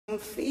I'm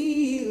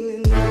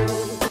feeling low.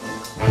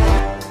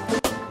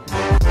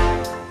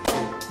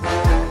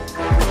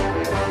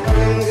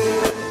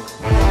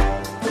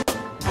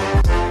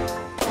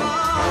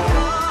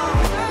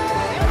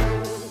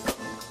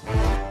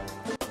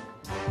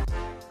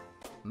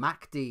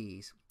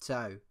 MACDs.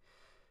 So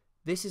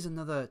this is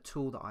another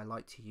tool that I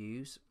like to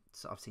use.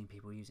 So I've seen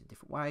people use it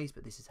different ways,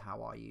 but this is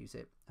how I use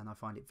it, and I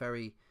find it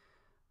very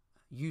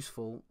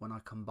useful when I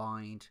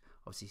combined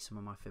obviously some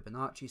of my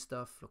Fibonacci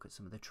stuff, look at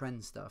some of the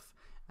trend stuff,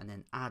 and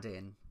then add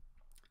in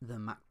the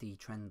MACD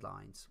trend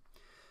lines.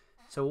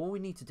 So all we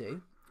need to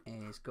do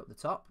is go up the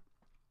top,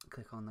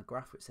 click on the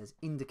graph which says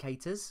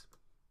indicators,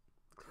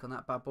 click on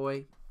that bad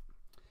boy,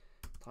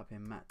 type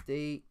in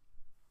MACD,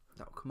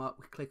 that will come up,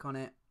 we click on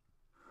it,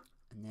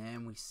 and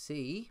then we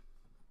see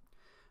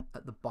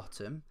at the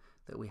bottom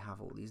that we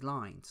have all these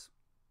lines.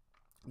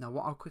 Now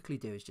what I'll quickly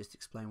do is just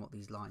explain what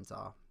these lines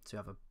are. So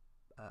you have a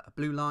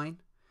blue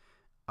line,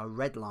 a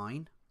red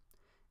line,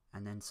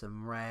 and then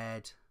some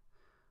red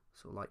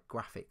sort of like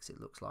graphics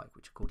it looks like,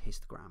 which are called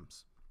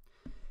histograms.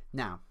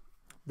 Now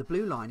the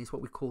blue line is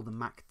what we call the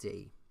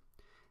MACD,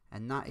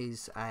 and that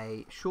is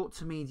a short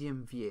to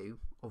medium view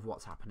of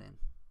what's happening.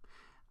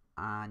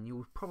 And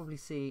you'll probably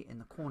see in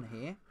the corner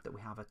here that we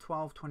have a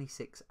 12,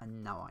 26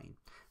 and 9.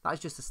 That is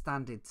just a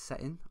standard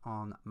setting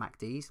on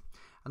MACDs,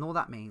 and all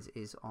that means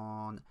is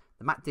on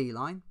the MACD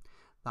line,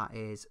 that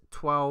is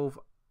 12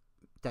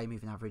 day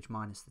moving average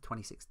minus the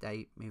 26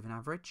 day moving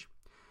average.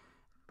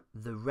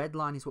 The red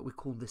line is what we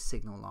call the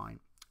signal line,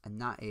 and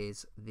that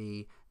is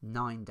the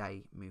 9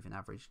 day moving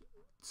average.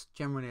 It's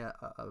generally a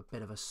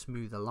bit of a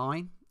smoother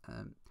line,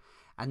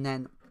 and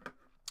then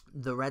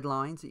the red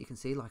lines that you can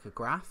see like a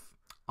graph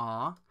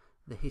are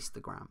the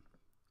histogram.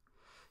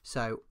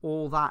 So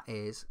all that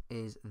is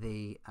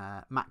the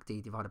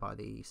MACD divided by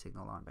the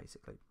signal line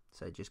basically.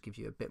 So it just gives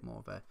you a bit more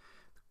of a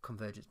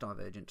convergence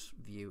divergence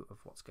view of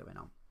what's going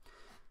on.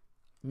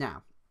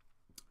 Now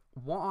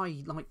what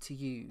I like to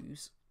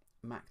use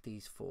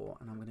MACDs for,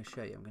 and I'm going to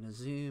show you, I'm going to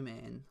zoom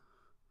in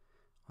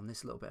on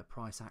this little bit of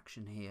price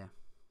action here.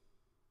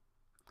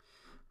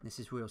 This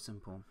is real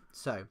simple.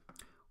 So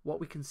what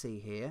we can see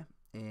here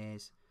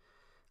is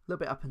a little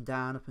bit up and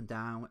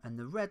down, and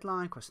the red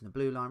line crossing the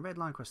blue line, red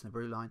line crossing the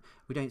blue line.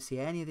 We don't see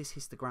any of this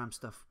histogram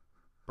stuff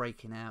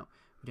breaking out.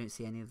 We don't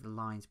see any of the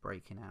lines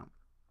breaking out.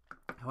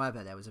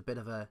 However, there was a bit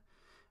of a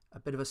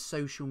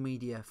social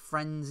media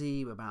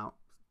frenzy about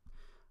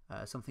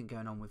something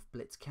going on with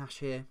Blitz Cash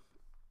here,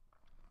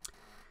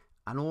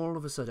 and all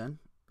of a sudden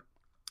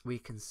we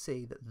can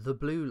see that the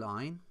blue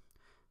line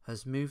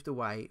has moved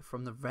away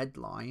from the red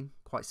line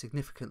quite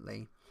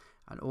significantly,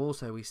 and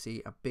also we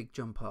see a big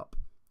jump up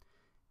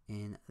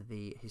in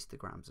the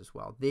histograms as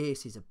well.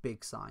 This is a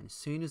big sign. As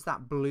soon as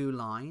that blue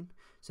line,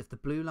 so if the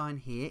blue line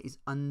here is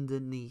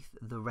underneath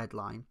the red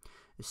line,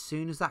 as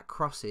soon as that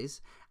crosses,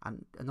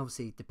 and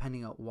obviously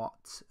depending on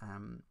what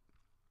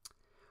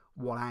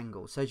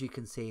angle, so as you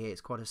can see here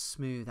it's quite a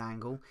smooth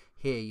angle,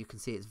 here you can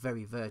see it's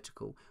very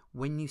vertical.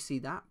 When you see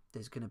that,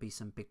 there's going to be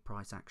some big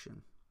price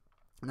action,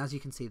 and as you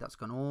can see that's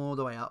gone all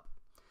the way up.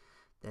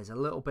 There's a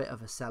little bit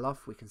of a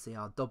sell-off. We can see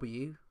our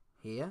W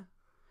here,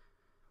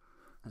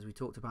 as we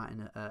talked about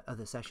in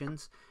other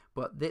sessions,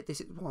 but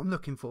this is what I'm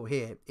looking for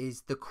here,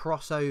 is the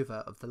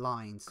crossover of the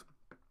lines.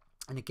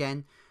 And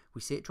again,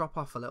 we see it drop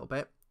off a little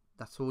bit.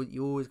 That's all.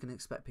 You're always going to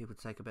expect people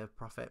to take a bit of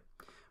profit.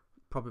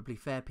 Probably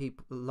a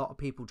lot of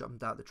people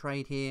jumped out the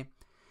trade here,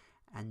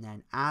 and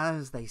then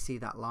as they see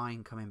that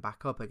line coming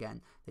back up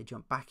again, they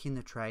jump back in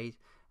the trade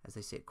as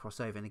they see it cross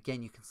over. And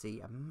again, you can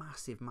see a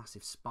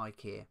massive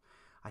spike here.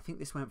 I think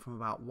this went from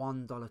about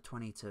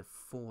 $1.20 to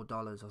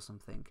 $4 or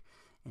something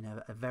in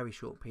a very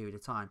short period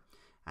of time.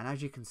 And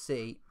as you can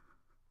see,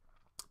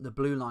 the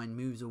blue line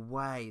moves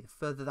away. The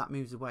further that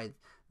moves away,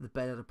 the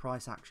better the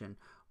price action.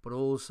 But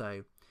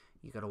also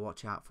you got to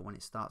watch out for when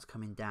it starts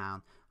coming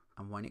down,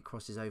 and when it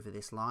crosses over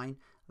this line,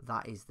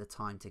 that is the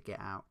time to get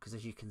out, because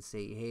as you can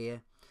see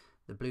here,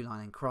 the blue line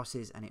then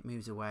crosses and it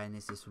moves away, and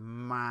there's this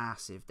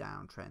massive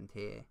downtrend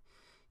here.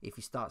 If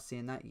you start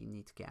seeing that, you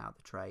need to get out of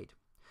the trade.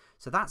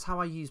 So that's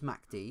how I use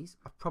MACDs.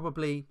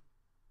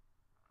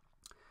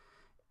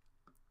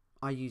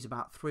 I use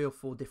about 3 or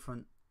 4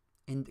 different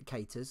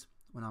indicators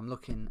when I'm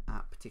looking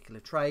at particular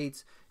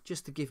trades,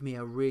 just to give me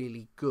a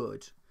really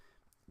good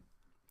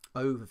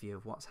overview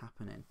of what's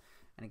happening.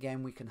 And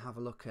again, we can have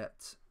a look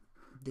at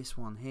this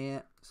one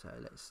here. So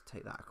let's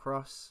take that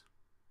across.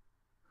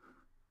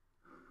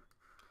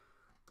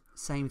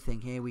 Same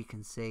thing here. We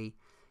can see,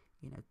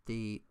 you know,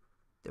 the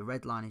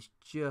red line is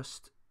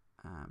just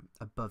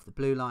above the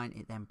blue line.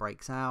 It then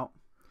breaks out.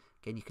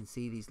 Again, you can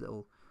see these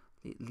little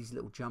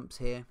jumps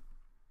here.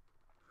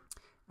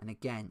 And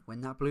again,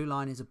 when that blue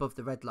line is above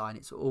the red line,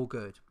 it's all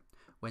good.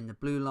 When the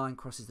blue line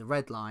crosses the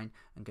red line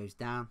and goes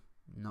down,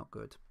 not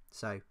good.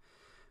 So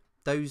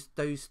those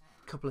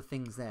couple of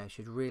things there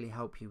should really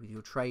help you with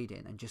your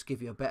trading and just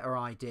give you a better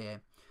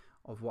idea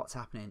of what's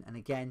happening. And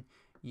again,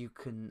 you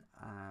can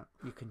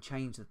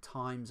change the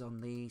times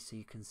on these, so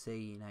you can see,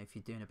 you know, if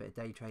you're doing a bit of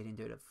day trading,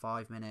 do it at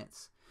 5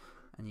 minutes.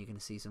 and you're going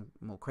to see some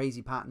more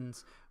crazy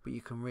patterns, but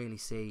you can really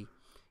see,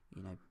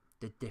 you know,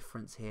 the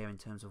difference here in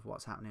terms of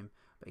what's happening.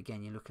 But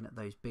again, you're looking at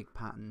those big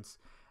patterns.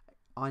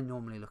 I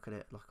normally look at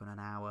it like on an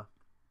hour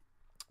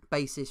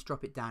basis,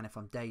 drop it down if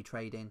I'm day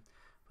trading,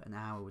 but an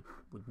hour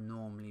would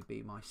normally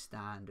be my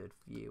standard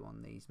view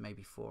on these,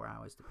 maybe 4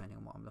 hours depending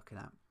on what I'm looking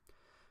at.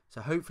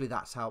 So hopefully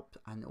that's helped,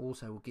 and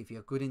also will give you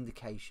a good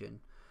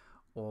indication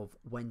of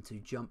when to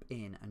jump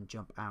in and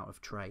jump out of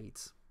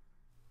trades.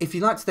 If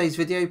you liked today's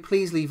video,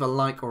 please leave a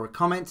like or a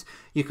comment.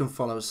 You can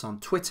follow us on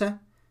Twitter,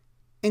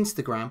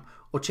 Instagram,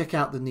 or check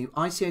out the new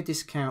ICO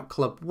Discount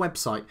Club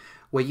website,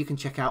 where you can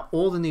check out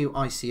all the new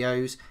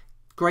ICOs,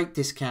 great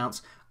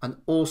discounts, and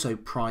also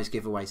prize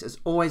giveaways. As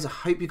always, I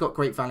hope you got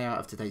great value out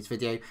of today's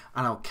video,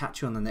 and I'll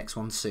catch you on the next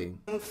one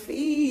soon. I'm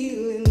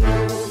feeling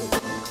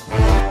low.